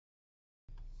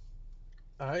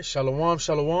All right, shalom,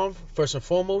 shalom. First and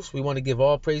foremost, we want to give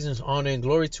all praises, honor, and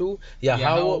glory to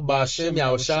Yahweh, Ba'ashem,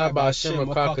 Yahushai,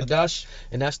 Ba'ashem, Rakakadash.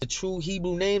 And that's the true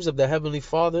Hebrew names of the Heavenly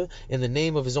Father, in the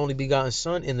name of His only begotten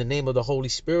Son, in the name of the Holy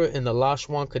Spirit, in the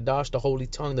Lashwan Kadash, the Holy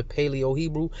Tongue, the Paleo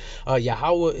Hebrew.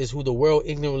 Yahweh is who the world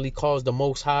ignorantly calls the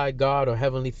Most High God or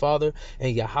Heavenly Father.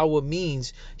 And Yahweh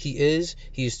means He is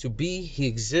to be, He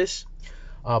exists.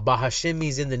 Bahashem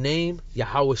means in the name.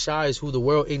 Yahweh Shai is who the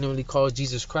world ignorantly calls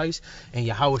Jesus Christ. And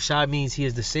Yahweh Shai means He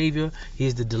is the Savior. He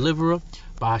is the Deliverer.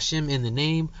 Bahashem in the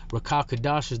name. Rakah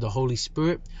Kadash is the Holy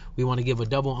Spirit. We want to give a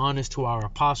double honors to our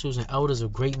apostles and elders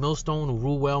of Great Millstone who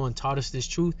rule well and taught us this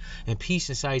truth. And peace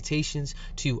and salutations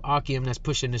to you, Akim, that's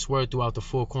pushing this word throughout the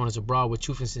four corners abroad with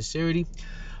truth and sincerity.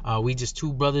 We just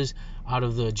two brothers out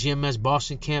of the GMS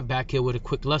Boston camp back here with a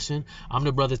quick lesson. I'm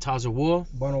the brother Taza War.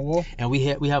 And we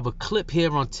have a clip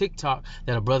here on TikTok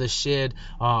that a brother shared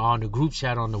on the group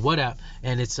chat on the WhatsApp,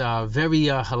 and it's very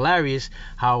hilarious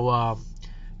how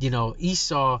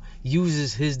Esau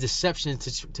uses his deception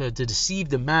to deceive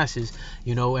the masses,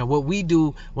 and what we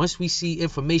do once we see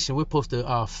information, we're supposed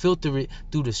to filter it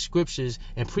through the scriptures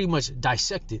and pretty much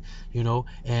dissect it,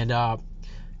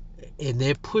 and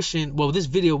they're pushing. Well, this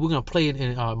video we're gonna play it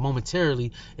in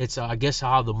momentarily. It's I guess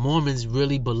how the Mormons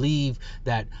really believe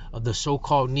that the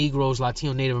so-called Negroes,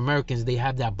 Latino, Native Americans, they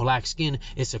have that black skin.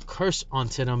 It's a curse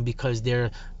onto them because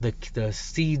they're the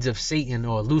seeds of Satan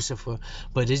or Lucifer.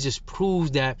 But it just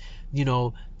proves that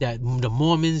that the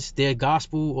Mormons, their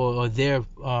gospel or their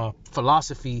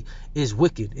philosophy is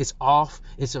wicked. It's off.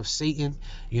 It's of Satan.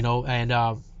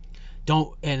 And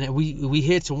we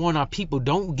here to warn our people,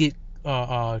 don't get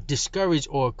discouraged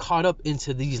or caught up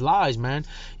into these lies, man.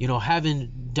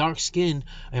 Having dark skin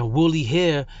and woolly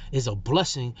hair is a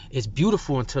blessing. It's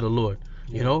beautiful unto the Lord,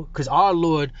 because our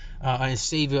Lord and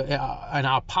Savior and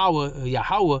our power,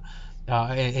 Yahweh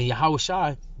and Yahweh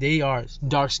Shai, they are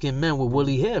dark skinned men with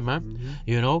woolly hair, man.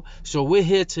 So we're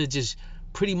here to just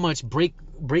pretty much break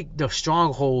the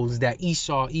strongholds that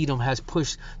Esau, Edom has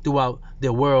pushed throughout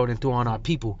the world and throughout our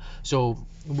people. So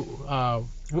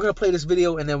we're going to play this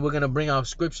video, and then we're going to bring out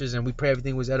scriptures, and we pray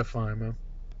everything was edifying, man.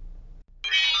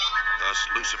 Thus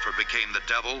Lucifer became the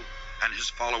devil, and his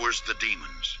followers the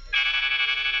demons.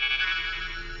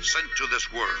 Sent to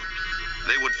this world,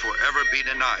 they would forever be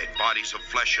denied bodies of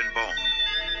flesh and bone.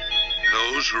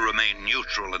 Those who remained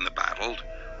neutral in the battle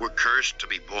were cursed to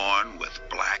be born with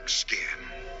black skin.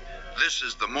 This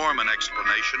is the Mormon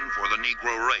explanation for the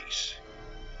Negro race.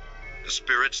 The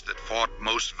spirits that fought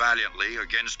most valiantly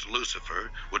against Lucifer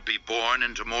would be born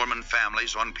into Mormon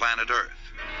families on planet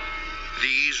Earth.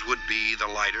 These would be the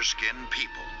lighter-skinned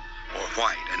people, or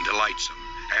white and delightsome,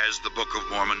 as the Book of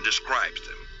Mormon describes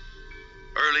them.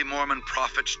 Early Mormon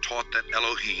prophets taught that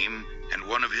Elohim and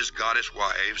one of his goddess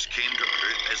wives came to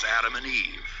Earth as Adam and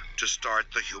Eve to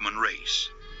start the human race.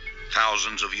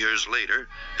 Thousands of years later,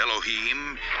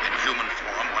 Elohim, in human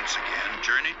form once again,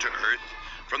 journeyed to Earth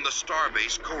from the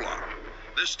starbase Kolob,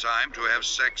 this time to have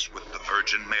sex with the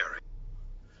Virgin Mary.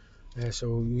 Yeah,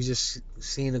 so we just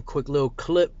seen a quick little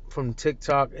clip from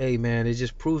TikTok. Hey, man, it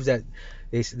just proves that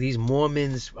these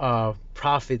Mormons,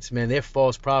 prophets, man, they're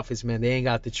false prophets, man. They ain't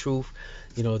got the truth.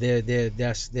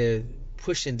 They're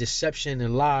pushing deception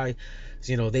and lie.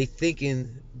 They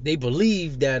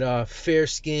believe that fair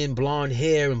skin, blonde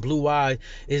hair, and blue eye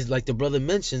is, like the brother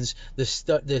mentions, the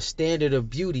standard of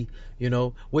beauty,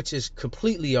 which is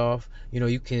completely off.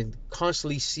 You can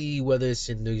constantly see, whether it's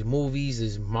in these movies,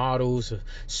 there's models,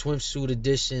 swimsuit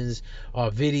editions,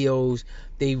 videos,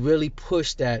 they really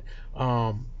push that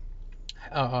a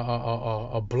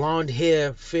blonde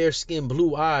hair, fair skin,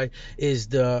 blue eye is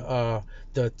the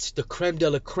creme de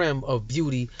la creme of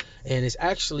beauty, and it's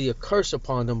actually a curse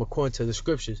upon them according to the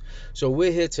scriptures. So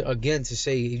we're here to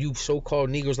say, you so-called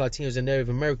Negroes, Latinos, and Native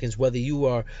Americans, whether you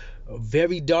are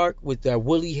very dark with that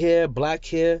woolly hair, black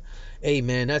hair, hey,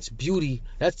 man, that's beauty.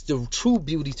 That's the true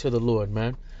beauty to the Lord,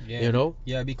 man.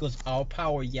 Yeah, because our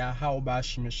power, Yahweh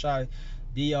Ba'ashem Shai,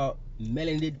 they are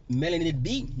melanated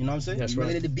being, you know what I'm saying? That's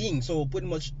melanated right. being. So pretty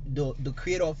much the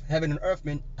creator of heaven and earth,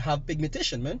 man, have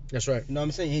pigmentation, man. That's right. You know what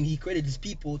I'm saying? And he created his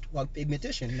people to have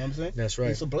pigmentation, you know what I'm saying? That's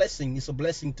right. It's a blessing. It's a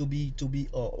blessing to be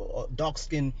dark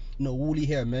skin, woolly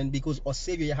hair, man, because our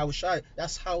Savior Yahweh Shai,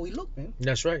 that's how he look, man.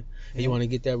 That's right. And you want to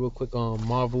get that real quick on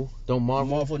Marvel? Don't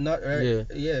Marvel? Marvel, not right?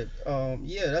 Yeah.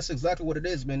 Yeah, that's exactly what it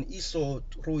is, man. Esau,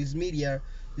 through his media,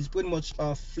 he's pretty much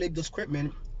flipped the script,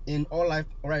 man. In our life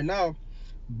right now,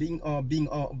 being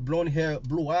blonde hair,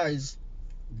 blue eyes,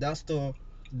 that's the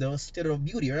state of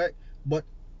beauty, right? But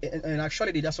in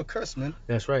actuality, that's a curse, man.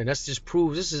 That's right. That's just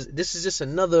proves this is just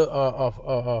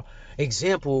another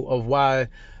example of why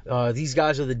these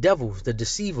guys are the devils, the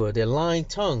deceiver, they're lying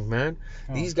tongue, man.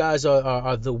 These guys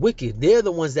are the wicked. They're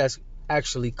the ones that's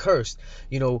actually cursed.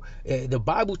 You know, the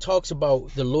Bible talks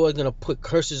about the Lord gonna put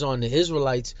curses on the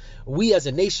Israelites. We as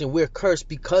a nation, we're cursed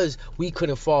because we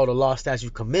couldn't follow the law,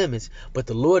 statute, commandments. But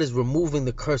the Lord is removing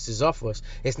the curses off us.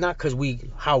 It's not because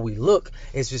how we look.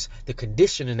 It's just the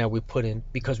conditioning that we put in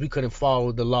because we couldn't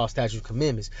follow the law, statute,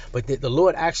 commandments. But the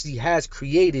Lord actually has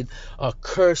created a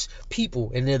cursed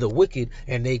people, and they're the wicked,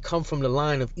 and they come from the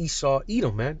line of Esau,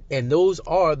 Edom, man. And those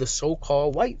are the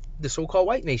so-called white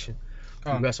nation.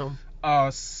 You got something?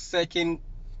 2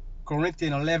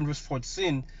 Corinthians 11 verse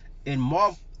 14, and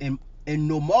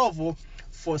no marvel,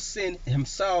 for sin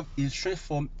himself is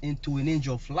transformed into an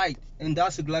angel of light. And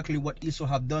that's exactly what Esau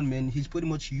have done, man. He's pretty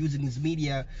much using his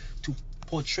media to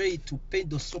paint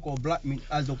the so-called black man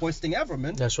as the worst thing ever,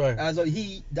 man. That's right.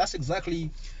 That's exactly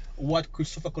what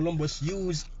Christopher Columbus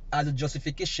used as a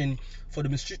justification for the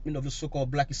mistreatment of the so-called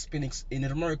black Hispanics and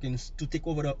Native Americans to take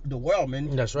over the world,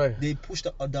 man. That's right. They pushed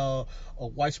the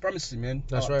white supremacy, man.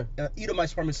 That's right. Edomite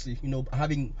supremacy, you know,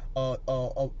 having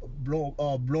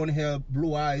blonde hair,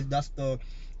 blue eyes. That's the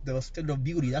standard of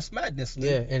beauty. That's madness, man.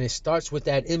 Yeah, and it starts with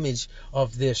that image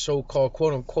of their so-called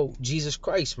quote-unquote Jesus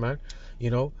Christ, man.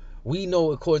 You know, we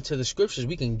know according to the scriptures,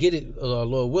 we can get it,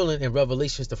 Lord willing, in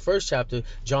Revelations, the 1st chapter,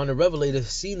 John the Revelator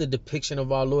seen the depiction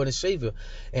of our Lord and Savior.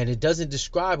 And it doesn't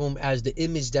describe him as the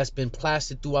image that's been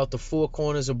plastered throughout the four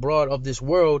corners abroad of this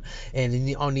world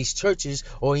and on these churches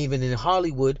or even in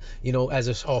Hollywood, you know, as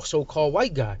a so-called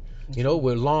white guy. You know,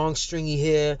 with long stringy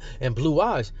hair and blue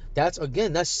eyes. That's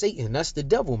Satan. That's the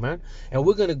devil, man. And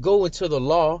we're gonna go into the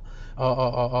law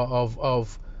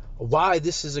of why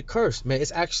this is a curse, man.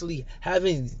 It's actually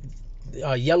having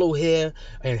yellow hair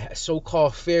and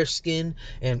so-called fair skin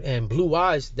and blue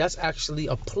eyes. That's actually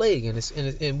a plague,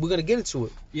 and we're gonna get into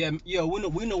it. Yeah.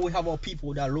 We know we have our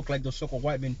people that look like the so-called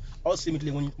white men. Ultimately,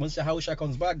 once the Hawashai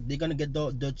comes back, they're gonna get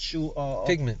the true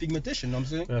pigmentation. You know what I'm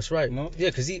saying? That's right. You know? Yeah,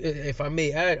 because if I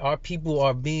may add, our people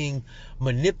are being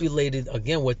manipulated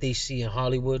again. What they see in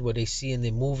Hollywood, what they see in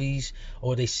the movies,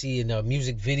 or they see in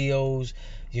music videos.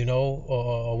 You know,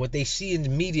 or what they see in the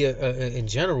media in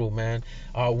general, man.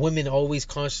 Our women always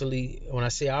constantly, when I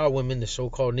say our women, the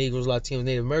so-called Negroes, Latinos,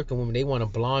 Native American women, they want to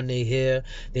blonde their hair.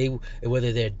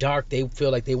 Whether they're dark, they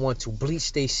feel like they want to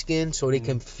bleach their skin so they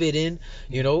can fit in.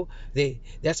 You know,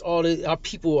 that's all. Our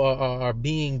people are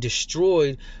being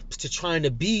destroyed to trying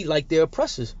to be like their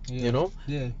oppressors. Yeah. You know.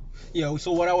 Yeah. Yeah,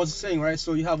 so what I was saying, right?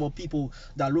 So you have people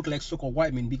that look like so-called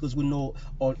white men because we know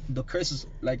the curses,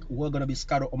 like, we're gonna be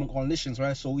scattered among all nations,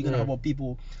 right? So we're gonna have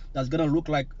people that's gonna look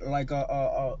like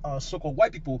so-called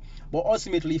white people, but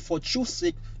ultimately, for truth's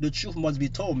sake, the truth must be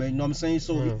told, man. You know what I'm saying?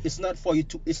 So it's not for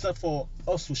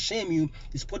us to shame you.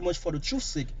 It's pretty much for the truth's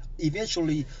sake.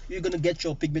 Eventually, you're gonna get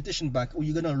your pigmentation back, or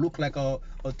you're gonna look like a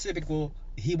typical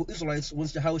Hebrew Israelites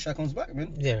once the Hawashai comes back,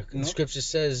 man. Yeah, the scripture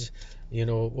says, you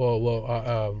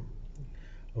know,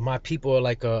 my people are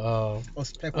like a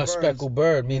speckled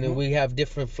bird, meaning we have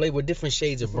different flavor, different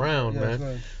shades of brown, man.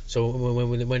 Right. So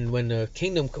when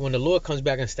the Lord comes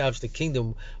back and establishes the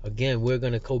kingdom again, we're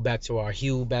gonna go back to our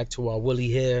hue, back to our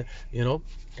woolly hair, you know.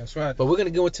 That's right. But we're gonna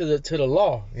go into the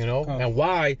law, you know, and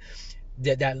why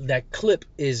that clip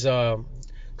is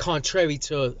contrary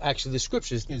to actually the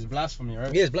scriptures. It's blasphemy,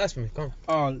 right? Yeah, it's blasphemy.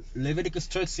 Come. Leviticus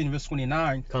 13 verse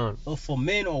 29. If a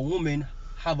man or woman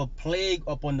have a plague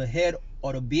upon the head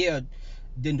or the beard,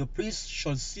 then the priest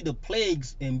shall see the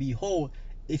plagues, and behold,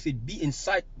 if it be in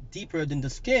sight deeper than the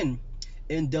skin,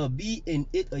 and there be in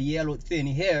it a yellow thin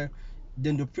hair,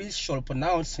 then the priest shall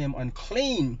pronounce him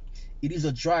unclean. It is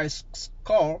a dry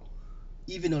scar,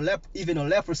 even a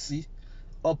leprosy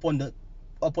upon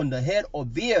the head or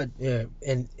beard. Yeah,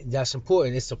 and that's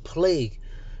important. It's a plague.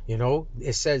 You know,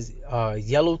 it says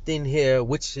yellow thin hair,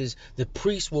 which is the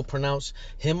priest will pronounce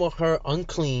him or her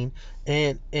unclean,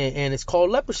 and it's called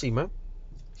leprosy, man.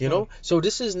 You know, so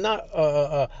this is not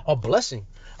a blessing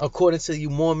according to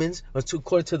you Mormons, or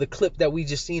according to the clip that we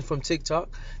just seen from TikTok.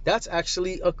 That's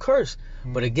actually a curse.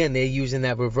 But again, they're using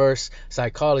that reverse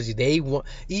psychology.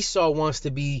 Esau wants to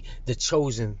be the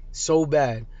chosen so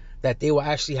bad that they will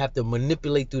actually have to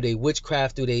manipulate through their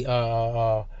witchcraft, through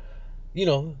their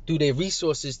through their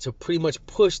resources to pretty much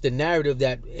push the narrative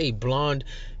that, hey, blonde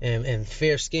and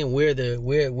fair skin, we're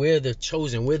the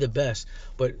chosen, we're the best.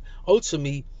 But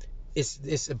ultimately,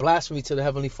 it's a blasphemy to the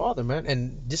Heavenly Father, man.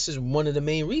 And this is one of the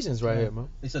main reasons right here, man.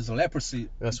 It says leprosy.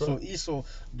 That's right. So Esau,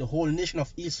 the whole nation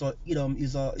of Esau, Edom,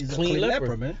 is a Clean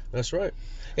leper, man. That's right.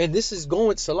 And this is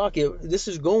going to Salakia. This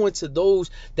is going to those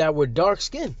that were dark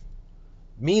skinned,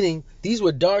 meaning these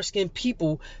were dark skinned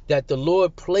people that the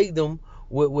Lord plagued them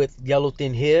with yellow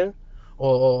thin hair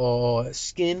or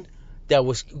skin that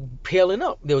was paling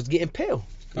up. They was getting pale,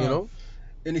 you know.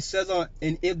 And it says,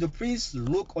 and if the priest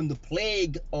look on the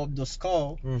plague of the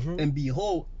skull, and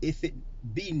behold, if it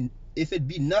be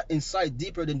not inside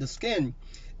deeper than the skin,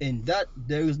 and that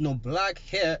there is no black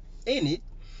hair in it,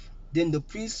 then the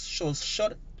priest shall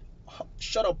shut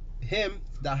up him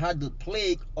that had the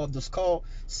plague of the skull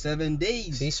 7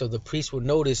 days. See, so the priest would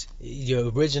notice your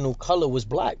original color was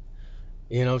black.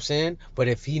 You know what I'm saying? But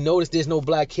if he noticed there's no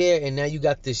black hair and now you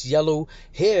got this yellow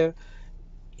hair,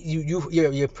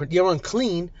 you're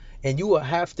unclean, and you will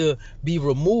have to be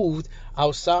removed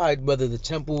outside, whether the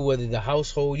temple, whether the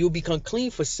household. You'll become clean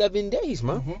for 7 days,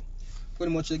 man.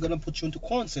 Pretty much they're gonna put you into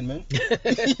quarantine, man.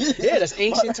 Yeah, that's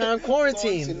ancient time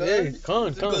quarantine.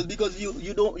 Because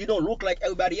you don't look like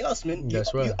everybody else, man.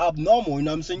 That's right. You're abnormal, you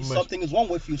know what I'm saying? Something is wrong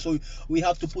with you, so we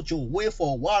have to put you away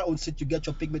for a while until you get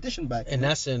your pigmentation back. And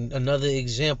that's another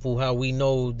example how we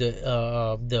know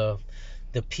the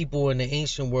people in the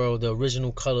ancient world, the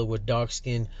original color were dark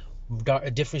skin,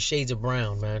 different shades of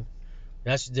brown, man.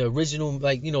 That's the original,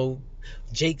 like, you know,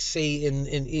 Jake say, and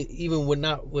even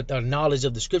with our knowledge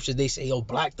of the scriptures, they say, oh,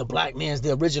 the black man's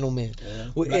the original man. Yeah.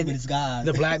 Black man is God.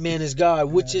 The black man is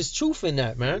God, which is truth in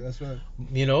that, man. Yeah, that's right.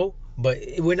 You know, but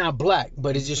we're not black,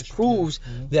 but it just proves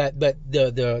that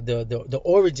the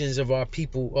origins of our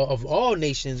people, of all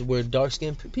nations, were dark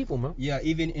skinned people, man. Yeah,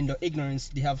 even in the ignorance,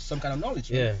 they have some kind of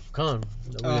knowledge. Yeah, Khan.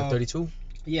 32.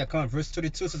 Yeah, Khan. Verse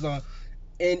 32 says,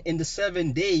 and in the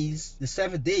 7 days,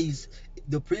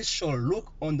 the priest shall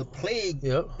look on the plague,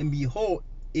 and behold,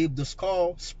 if the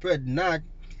skull spread not,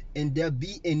 and there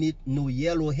be in it no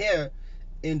yellow hair,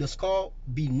 and the skull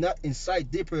be not inside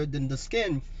deeper than the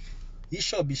skin, he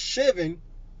shall be shaven,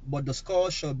 but the skull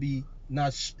shall he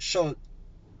not shaved,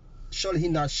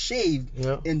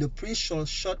 and the priest shall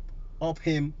shut up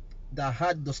him that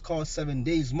had the skull 7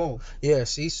 days more. Yeah,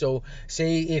 see, so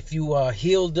say if you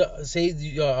healed, say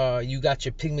you got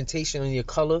your pigmentation and your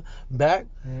color back,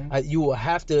 you will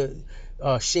have to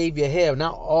shave your hair,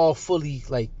 not all fully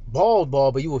like bald,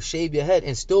 but you will shave your head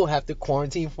and still have to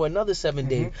quarantine for another 7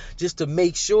 days, just to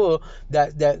make sure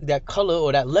that color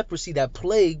or that leprosy, that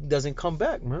plague, doesn't come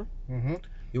back, man.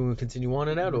 You want to continue on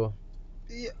in that, or?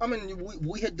 Yeah, I mean,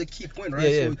 we hit the key point,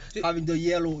 right? Yeah. So having the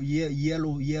yellow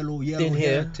thin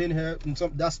hair, and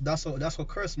that's a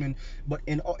curse, man. But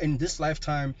in this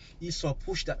lifetime, Esau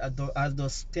pushed that as the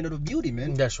standard of beauty,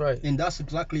 man. That's right. And that's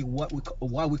exactly why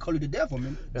we call it the devil,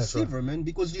 man, deceiver, right, man.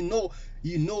 Because you know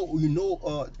the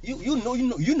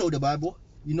Bible.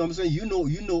 You know what I'm saying? You know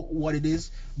what it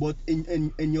is, but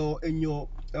in your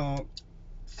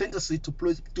fantasy to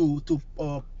please your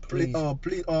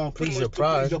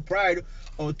pride,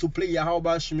 or to play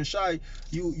Yahweh Shemeshai,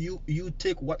 you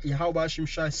take what Yahweh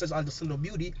Shemeshai says as the standard of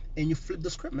beauty and you flip the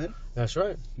script, man. That's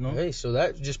right. Hey, so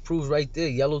that just proves right there,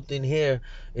 yellow thin hair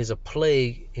is a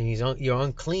plague, and you're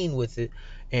unclean with it,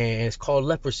 and it's called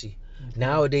leprosy.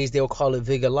 Nowadays they'll call it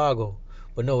vigalago,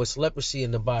 but no, it's leprosy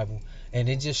in the Bible. And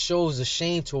it just shows the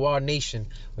shame to our nation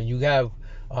when you have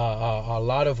a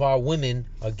lot of our women,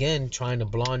 again, trying to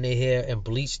blonde their hair and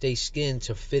bleach their skin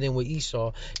to fit in with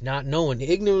Esau,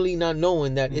 ignorantly not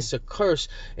knowing that it's a curse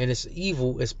and it's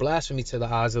evil, it's blasphemy to the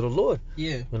eyes of the Lord.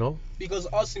 Yeah. You know? Because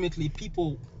ultimately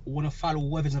people want to follow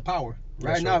whoever's in power.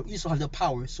 Right now, Esau has the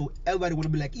power, so everybody want to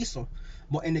be like Esau.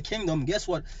 But in the kingdom, guess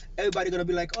what? Everybody gonna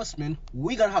be like us, man.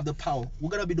 We gotta have the power. We're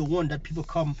gonna be the one that people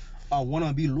come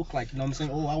wanna be look like. You know what I'm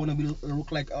saying? Oh, I wanna be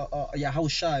look like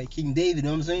Yahushua, King David. You know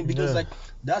what I'm saying? Because like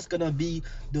that's gonna be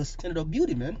the standard of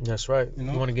beauty, man. That's right.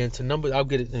 You wanna get into Numbers? I'll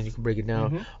get it, and you can break it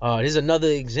down. Here's another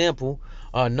example.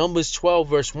 Numbers 12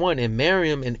 verse 1. And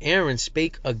Miriam and Aaron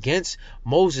spake against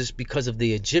Moses because of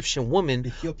the Egyptian woman.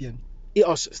 Ethiopian.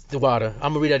 The water.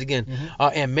 I'm gonna read that again.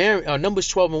 And Numbers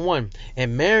 12 and 1.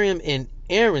 And Miriam and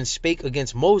Aaron spake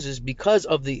against Moses because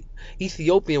of the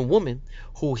Ethiopian woman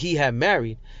who he had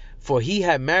married, for he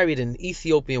had married an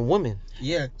Ethiopian woman.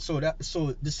 Yeah. So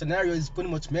the scenario is pretty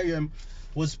much Miriam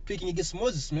was speaking against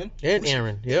Moses, man. And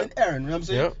Aaron. Yeah. And Aaron. You know what I'm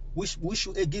saying? We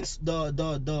should against the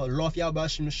law of Yahweh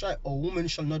Shemeshai, a woman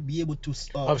shall not be able to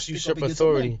usurp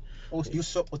authority.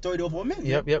 Usurp authority over men.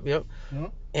 Yep.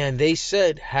 And they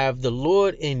said, have the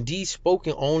Lord indeed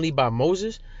spoken only by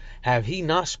Moses? Have he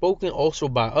not spoken also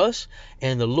by us?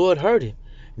 And the Lord heard it.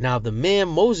 Now the man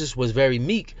Moses was very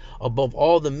meek above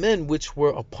all the men which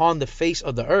were upon the face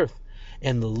of the earth.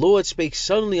 And the Lord spake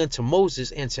suddenly unto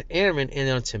Moses and to Aaron and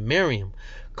unto Miriam,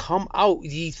 Come out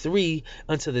ye three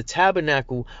unto the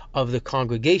tabernacle of the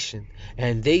congregation.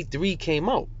 And they three came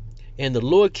out. And the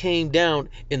Lord came down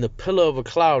in the pillar of a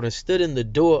cloud and stood in the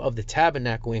door of the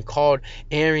tabernacle and called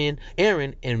Aaron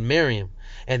and Miriam.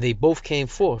 And they both came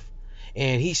forth.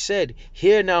 And he said,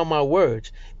 Hear now my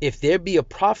words. If there be a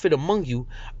prophet among you,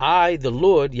 I, the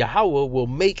Lord Yahweh, will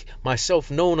make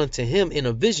myself known unto him in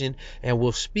a vision, and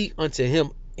will speak unto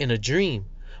him in a dream.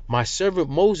 My servant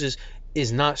Moses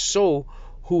is not so,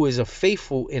 who is a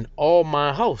faithful in all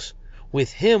my house.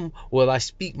 With him will I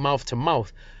speak mouth to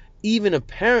mouth, even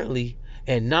apparently,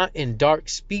 and not in dark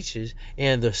speeches,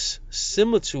 and the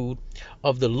similitude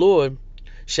of the Lord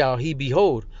shall he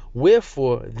behold.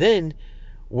 Wherefore then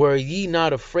were ye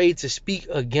not afraid to speak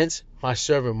against my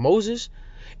servant Moses?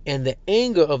 And the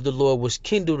anger of the Lord was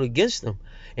kindled against them,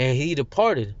 and he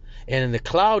departed. And the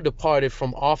cloud departed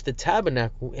from off the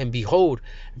tabernacle, and behold,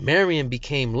 Miriam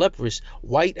became leprous,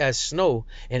 white as snow.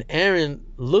 And Aaron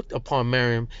looked upon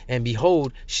Miriam, and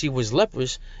behold, she was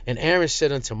leprous. And Aaron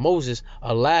said unto Moses,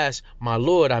 Alas, my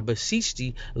Lord, I beseech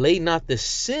thee, lay not the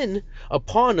sin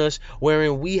upon us,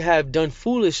 wherein we have done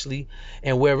foolishly,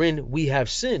 and wherein we have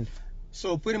sinned.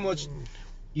 So pretty much,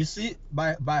 you see,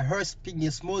 by her speaking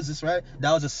against Moses, right?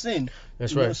 That was a sin.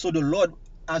 That's right. right. So the Lord,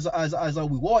 as a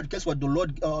reward, guess what? The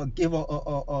Lord gave her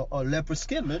a leper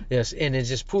skin, man. Yes, and it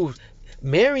just proves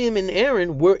Miriam and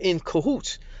Aaron were in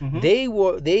cahoots. Mhm. They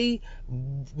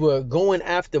were going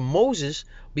after Moses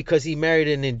because he married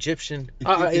an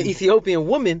Ethiopian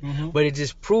woman. Mhm. But it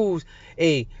just proves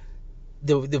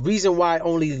the reason why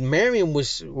only Miriam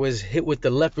was hit with the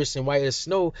leprous and white as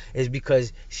snow is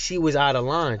because she was out of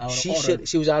line. She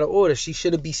was out of order. She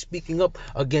shouldn't be speaking up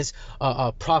against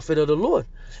a prophet of the Lord.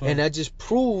 Sure. And that just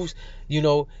proves,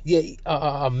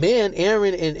 a man,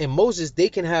 Aaron and Moses, they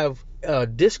can have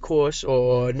discourse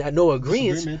or no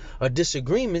agreements or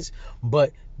disagreements,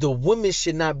 but the women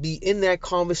should not be in that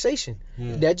conversation.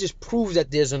 Yeah. That just proves that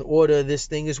there's an order of this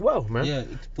thing as well, man. Yeah,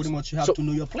 pretty much you have to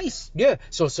know your place. Yeah,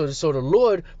 so the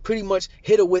Lord pretty much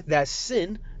hit her with that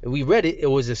sin. We read it. It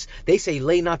was they say,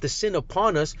 lay not the sin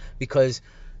upon us, because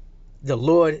the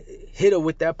Lord hit her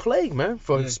with that plague, man,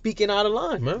 for speaking out of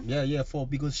line, man. Yeah,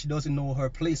 because she doesn't know her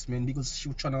place, man, because she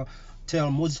was trying to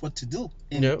tell Moses what to do.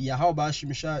 And Yahweh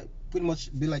Shemeshai pretty much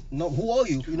be like, no, who are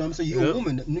you? You know what I'm saying? You're a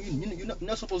woman. You're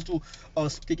not supposed to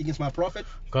speak against my prophet.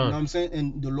 You know what I'm saying?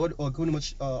 And the Lord pretty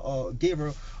much gave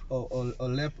her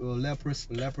leprosy.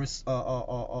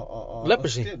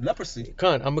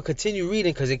 I'm gonna continue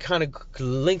reading because it kind of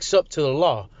links up to the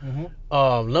law.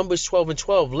 Mm-hmm. Numbers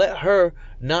 12:12. Let her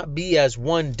not be as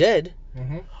one dead,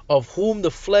 of whom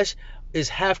the flesh is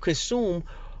half consumed,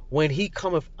 when he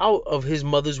cometh out of his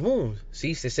mother's womb.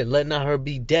 See, they said, let not her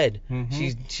be dead.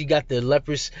 She got the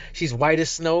leprous. She's white as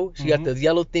snow. She got the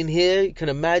yellow thin hair. You can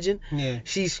imagine. Yeah.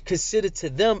 She's considered to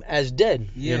them as dead.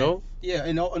 Yeah. You know. Yeah,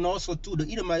 and also too,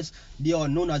 the Edomites, they are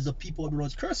known as the people of the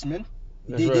Lord's curse, man.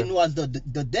 They know as the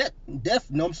death. You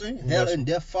know what I'm saying? Hell and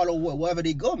death follow wherever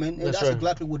they go, man. And that's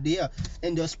exactly what they are.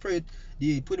 And their spirit,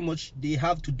 they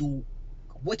have to do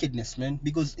wickedness, man,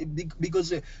 because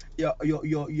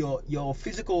your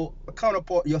physical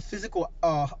counterpart, your physical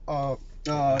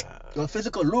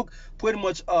look pretty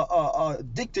much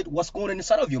dictate what's going on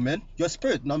inside of you, man. Your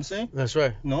spirit, you know what I'm saying? That's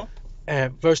right. No.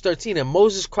 And verse 13, and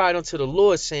Moses cried unto the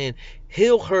Lord, saying,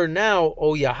 Heal her now,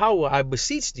 O Yahweh, I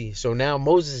beseech thee. So now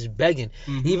Moses is begging,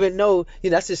 even though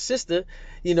that's his sister,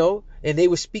 and they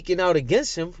were speaking out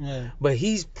against him. Yeah. But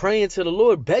he's praying to the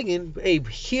Lord, begging, hey,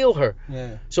 heal her.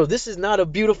 Yeah. So this is not a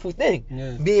beautiful thing.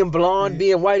 Yeah. Being blonde,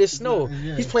 being white as snow.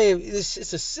 Yeah. He's playing,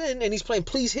 it's a sin, and he's playing,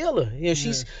 please heal her.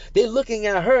 They're looking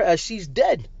at her as she's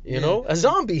dead, a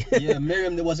zombie. Yeah,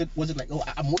 Miriam, wasn't like, oh,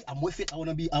 I'm with it. I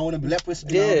wanna be leprous.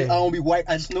 I wanna be white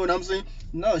as snow. You know what I'm saying?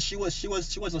 No, she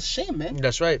was ashamed, man.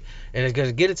 That's right. And it's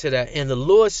gonna get into that. And the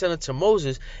Lord said unto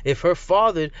Moses, if her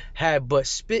father had but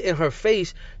spit in her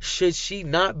face, should she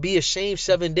not be ashamed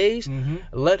 7 days?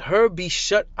 Let her be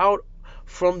shut out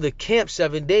from the camp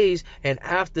 7 days, and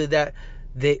after that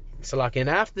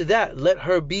let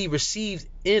her be received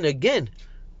in again.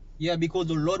 Yeah, because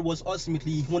the Lord was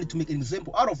ultimately, he wanted to make an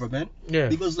example out of her, man. Yeah.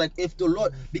 Because if the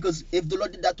Lord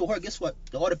did that to her, guess what?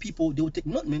 The other people, they would take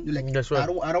note, man. They're like, that's right.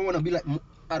 I don't want to be like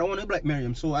I don't want to be like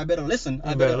Miriam, so I better listen.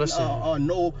 I better better listen.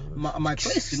 know my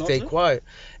place. You know. Stay quiet.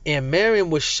 And Miriam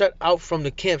was shut out from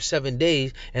the camp 7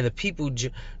 days, and the people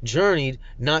journeyed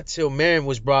not till Miriam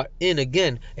was brought in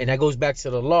again. And that goes back to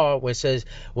the law where it says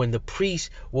when the priest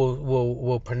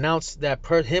will pronounce that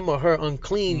him or her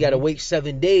unclean, you got to wait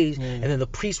 7 days, and then the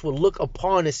priest will look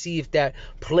upon to see if that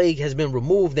plague has been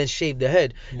removed, then shave the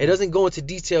head. It doesn't go into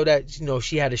detail that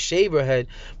she had to shave her head,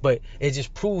 but it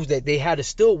just proves that they had to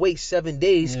still wait 7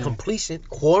 days completion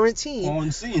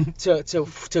quarantine to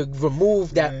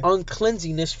remove that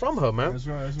uncleanliness from her, man. That's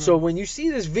right. So when you see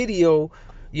this video,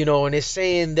 and it's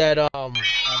saying that Thus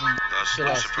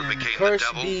Lucifer became the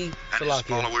devil, and his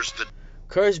followers the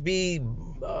cursed be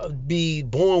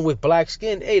born with black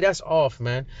skin. Hey, that's off,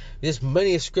 man. There's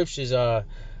many scriptures I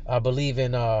believe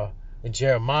in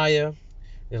Jeremiah,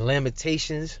 in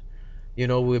Lamentations,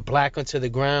 we're black unto the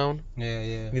ground.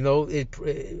 Hey,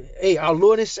 our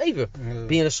Lord and Savior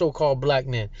being a so-called black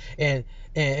man, and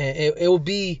it will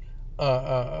be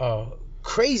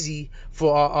crazy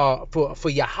for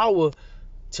Yahweh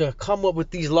to come up with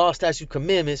these law, statute,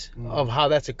 commandments of how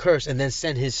that's a curse, and then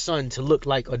send his son to look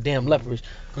like a damn leper,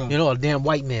 a damn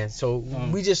white man. So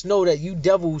we just know that you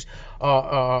devils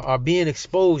are being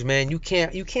exposed, man. You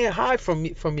can't hide from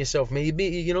yourself, man.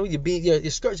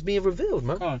 Your skirt's being revealed,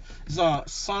 man.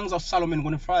 It's Songs of Solomon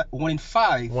 1:5.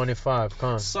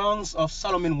 1:5. Songs of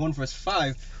Solomon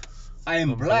 1:5. I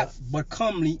am black but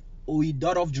comely, O ye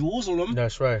daughter of Jerusalem.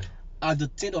 That's right. As the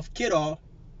tent of Kedar,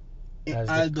 and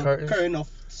as the curtain of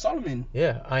Solomon.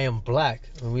 Yeah, I am black,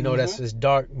 and we know that's this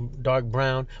dark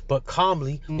brown, but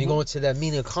calmly. You go into that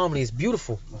meaning of calmly, it's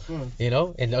beautiful.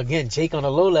 And again, Jake on a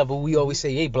low level, we always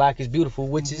say, hey, black is beautiful,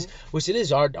 which it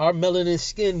is. Our melanin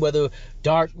skin, whether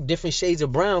dark, different shades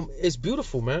of brown, is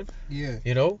beautiful, man. Yeah.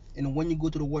 And when you go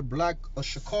to the word black, a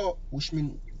shakar, which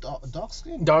means dark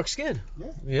skin. Dark skin.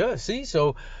 Yeah. See,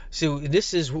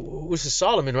 this is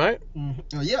Solomon, right?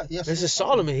 Yes. This is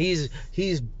Solomon.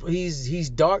 He's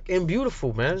dark and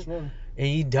beautiful, man. That's right. And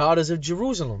ye daughters of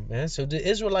Jerusalem, man. So the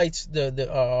Israelites,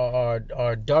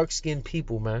 are dark skinned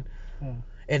people, man.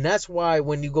 And that's why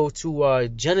when you go to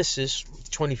Genesis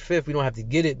 25th, we don't have to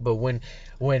get it, but when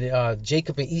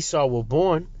Jacob and Esau were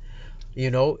born,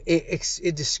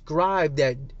 it described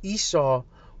that Esau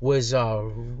was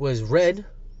red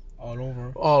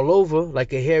all over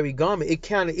like a hairy garment.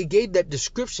 It gave that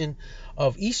description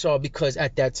of Esau because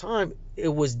at that time it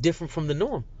was different from the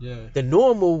norm. The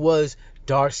normal was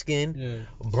dark skin,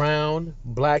 brown,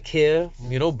 black hair,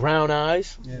 brown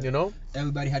eyes,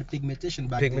 Everybody had pigmentation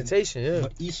back pigmentation then.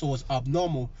 But Esau was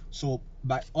abnormal, so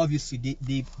obviously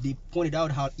they pointed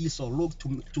out how Esau looked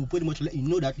to pretty much let you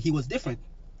know that he was different.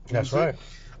 That's right.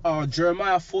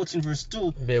 Jeremiah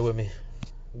 14:2. Bear with me.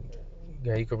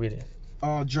 Yeah, you can read it.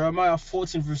 Jeremiah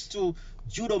 14:2.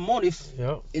 Judah mourneth,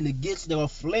 and the gates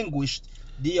thereof languished.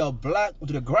 They are black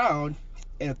to the ground,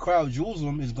 and the cry of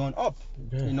Jerusalem is gone up.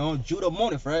 Judah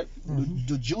mourneth, right?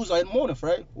 The Jews are in mourning,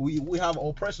 right? We have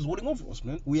oppressors holding over us,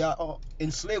 man. We are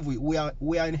in slavery. We are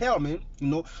in hell, man.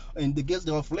 And the gates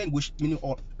thereof languished, meaning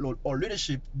our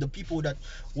leadership, the people that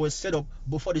was set up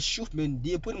before the shift, man,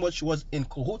 they pretty much was in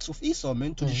cahoots with Esau,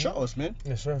 man, to destroy us, man.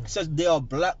 Yes, sir. It says they are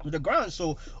black to the ground,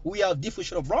 so we are different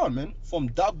shade of brown, man, from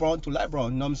dark brown to light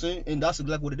brown. You know what I'm saying? And that's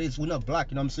exactly what it is. We're not black.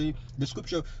 You know what I'm saying? The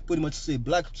scripture pretty much say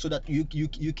black so that you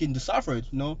can decipher it.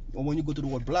 Or when you go to the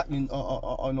word black, mean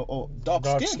dark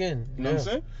skin. You know what I'm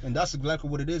saying? And that's exactly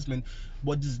what it is, man.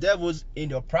 But these devils, in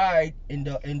their pride, in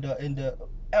the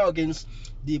arrogance,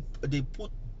 they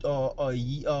put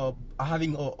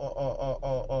having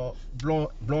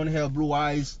blonde hair, blue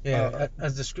eyes.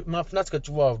 As the script, not to cut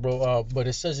you off, bro. But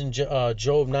it says in Job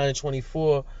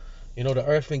 9:24. The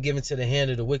earth been given to the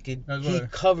hand of the wicked. He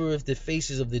covereth the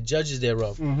faces of the judges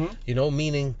thereof.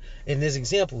 Meaning, and there's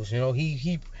examples.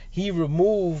 He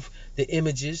removed the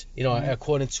images.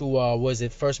 According to was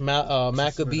it First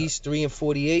Maccabees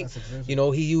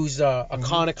 3:48. He used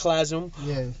iconoclasm,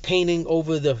 painting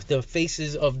over the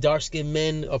faces of dark-skinned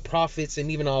men, of prophets,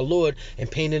 and even our Lord, and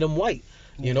painted them white.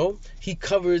 He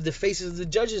covered the faces of the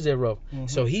judges thereof.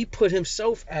 So he put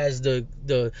himself as the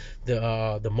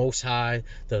Most High,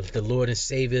 the Lord and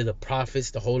Savior, the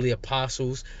prophets, the holy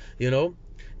apostles.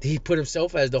 He put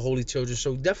himself as the holy children.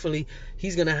 So definitely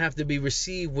he's gonna have to be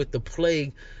received with the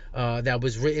plague that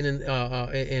was written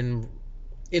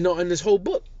in this whole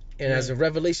book. And as in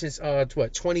Revelations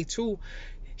 22.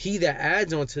 He that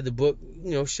adds on to the book,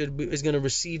 is going to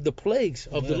receive the plagues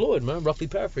of the Lord, man. Roughly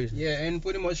paraphrasing. Yeah, and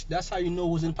pretty much that's how you know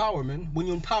who's in power, man. When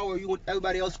you're in power, you want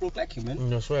everybody else to look like you, man.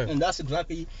 That's right. And that's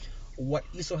exactly what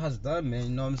Esau has done, man. You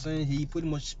know what I'm saying? He pretty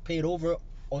much paid over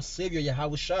our Savior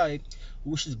Yahushua,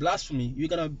 which is blasphemy, you're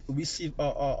gonna receive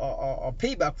a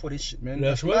payback for this shit, man.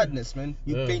 That's right. madness, man.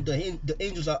 You paint the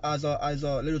angels as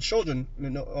little children, you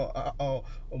know,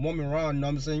 woman around. You know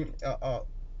what I'm saying?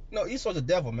 No, Esau's the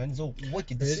devil, man. He's a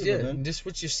wicked deceiver, man. This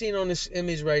what you're seeing on this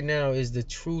image right now is the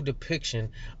true depiction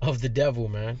of the devil,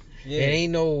 man. Yeah. It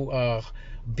ain't no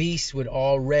beast with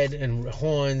all red and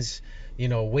horns, you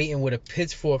know, waiting with a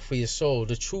pitchfork for your soul.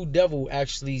 The true devil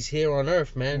actually is here on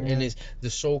earth, man, and is the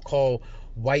so-called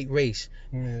white race.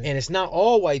 And it's not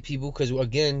all white people, because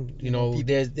again, you know,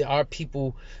 there are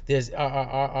people,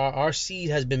 our seed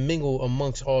has been mingled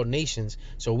amongst all nations,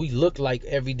 so we look like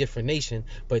every different nation.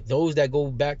 But those that go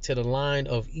back to the line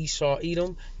of Esau,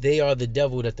 Edom, they are the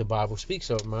devil that the Bible speaks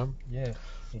of, man. Yeah.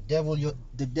 The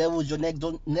devil's your next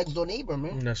door neighbor,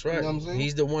 man. That's right. You know what I'm saying?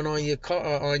 He's the one on your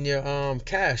car, on your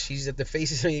cash. He's at the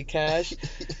faces on your cash.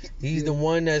 He's the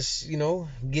one that's, you know,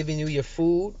 giving you your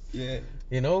food. Yeah.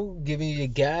 You know, giving you your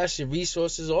gas, your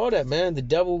resources, all that, man. The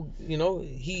devil, you know,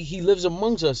 he lives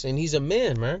amongst us, and he's a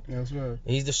man, man. Yeah, that's right. And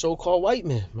he's the so-called white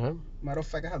man, man. Matter of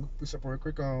fact, I have to push up real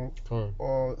quick on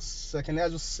 2nd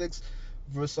Ezra 6,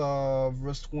 verse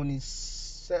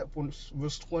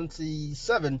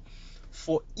 27.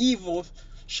 For evil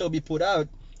shall be put out,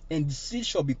 and deceit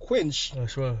shall be quenched.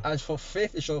 That's right. As for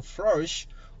faith, it shall flourish.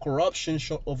 Corruption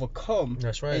shall overcome.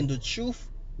 That's right. And the truth,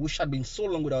 which had been so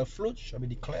long without fruit, shall be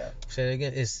declared. Say it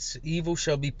again. It's evil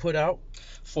shall be put out.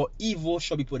 For evil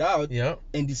shall be put out. Yeah.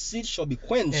 And deceit shall be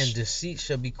quenched. And deceit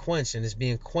shall be quenched, and it's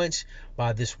being quenched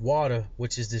by this water,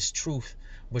 which is this truth,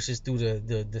 which is through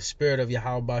the spirit of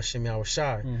Yahweh Bashem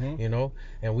Yahushai. You know,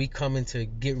 and we coming to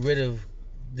get rid of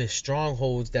the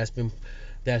strongholds that's been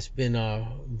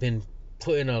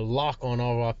putting a lock on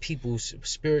all of our people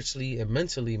spiritually and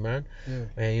mentally, man. Yeah.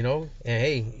 And you know, and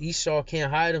hey, Esau can't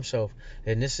hide himself,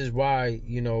 and this is why,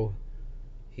 you know,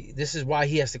 this is why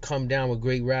he has to come down with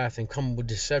great wrath and come with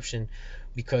deception,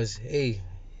 because hey,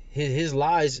 his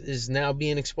lies is now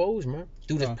being exposed, man,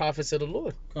 through the prophets of the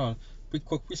Lord. Quick,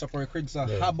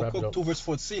 Habakkuk 2 verse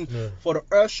 14. For the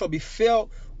earth shall be filled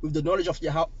with the knowledge of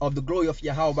the glory of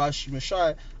Yahweh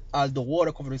Shemeshai, as the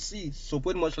water covered the sea. So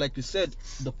pretty much like you said,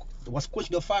 what's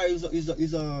quenching the fire is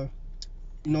a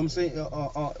you know what I'm saying?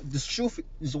 This truth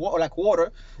is like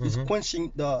water. Is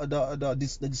quenching the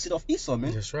deceit of Esau,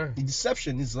 man. That's right. The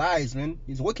deception, his lies, man,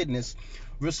 his wickedness.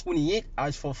 Verse 28.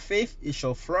 As for faith, it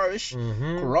shall flourish.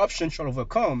 Corruption shall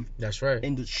overcome. That's right.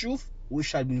 And the truth,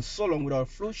 which had been so long without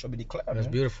fruit, shall be declared. That's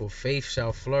beautiful. Faith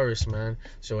shall flourish, man.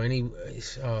 So any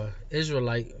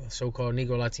Israelite, so-called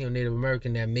Negro, Latino, Native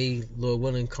American that may, Lord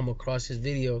willing, come across this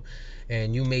video,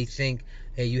 and you may think,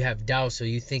 hey, you have doubts, or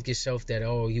you think yourself that,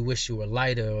 oh, you wish you were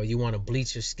lighter, or you want to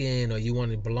bleach your skin, or you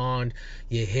want to blonde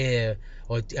your hair,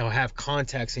 or have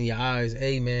contacts in your eyes.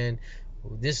 Hey, man,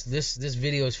 this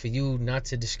video is for you not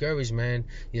to discourage, man,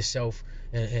 yourself,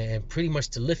 and pretty much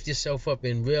to lift yourself up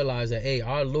and realize that, hey,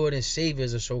 our Lord and Savior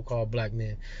is a so-called black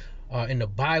man. In the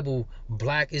Bible,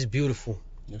 black is beautiful.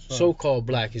 Right. So-called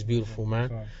black is beautiful, man.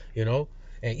 Right. You know,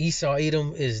 and Esau,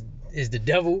 Edom is the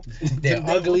devil. They're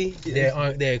ugly.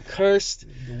 Yeah. They're cursed.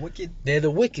 They're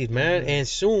the wicked, man. And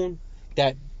soon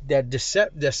that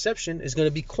deception is going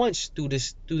to be quenched through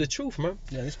the truth, man.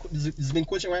 Yeah, it's been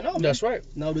quenching right now, man. That's right.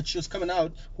 Now the truth's coming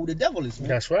out who the devil is, man.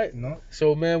 That's right. You know?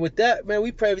 So, man, with that, man,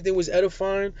 we pray everything was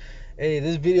edifying. Hey,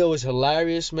 this video was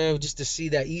hilarious, man, just to see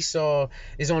that Esau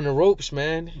is on the ropes,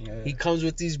 man. Yeah. He comes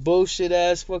with these bullshit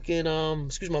ass fucking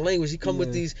excuse my language. He comes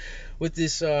with these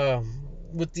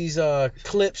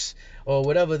clips or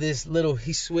whatever, this little,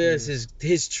 he swears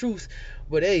his truth.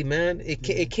 But hey, man,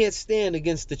 it can't stand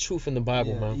against the truth in the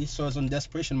Bible, man. Esau's on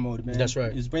desperation mode, man. That's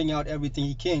right. He's bringing out everything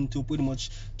he can to pretty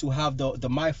much to have the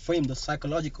mind frame, the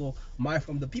psychological mind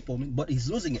from the people, man. But he's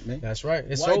losing it, man. That's right.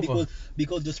 It's Why? over.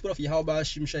 Because the spirit of Yahweh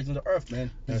Shemeshai is on the earth,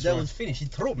 man. The devil's finished. He's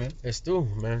through, man. It's through,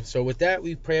 man. So with that,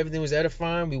 we pray everything was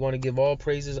edifying. We want to give all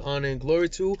praises, honor, and glory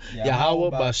to Yahweh,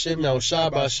 Bashem,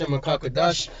 Yahushua, Bashem,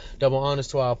 Makakadash. Double honors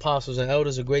to our apostles and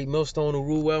elders, a great millstone who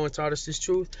rule well and taught us this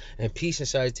truth. And peace and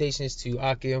salutations to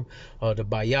Akim, the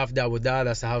Bayaf Dawadah,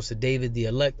 that's the house of David, the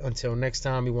elect. Until next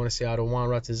time, we want to say Adawan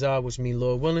Ratazah, which means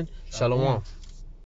Lord willing. Shalom.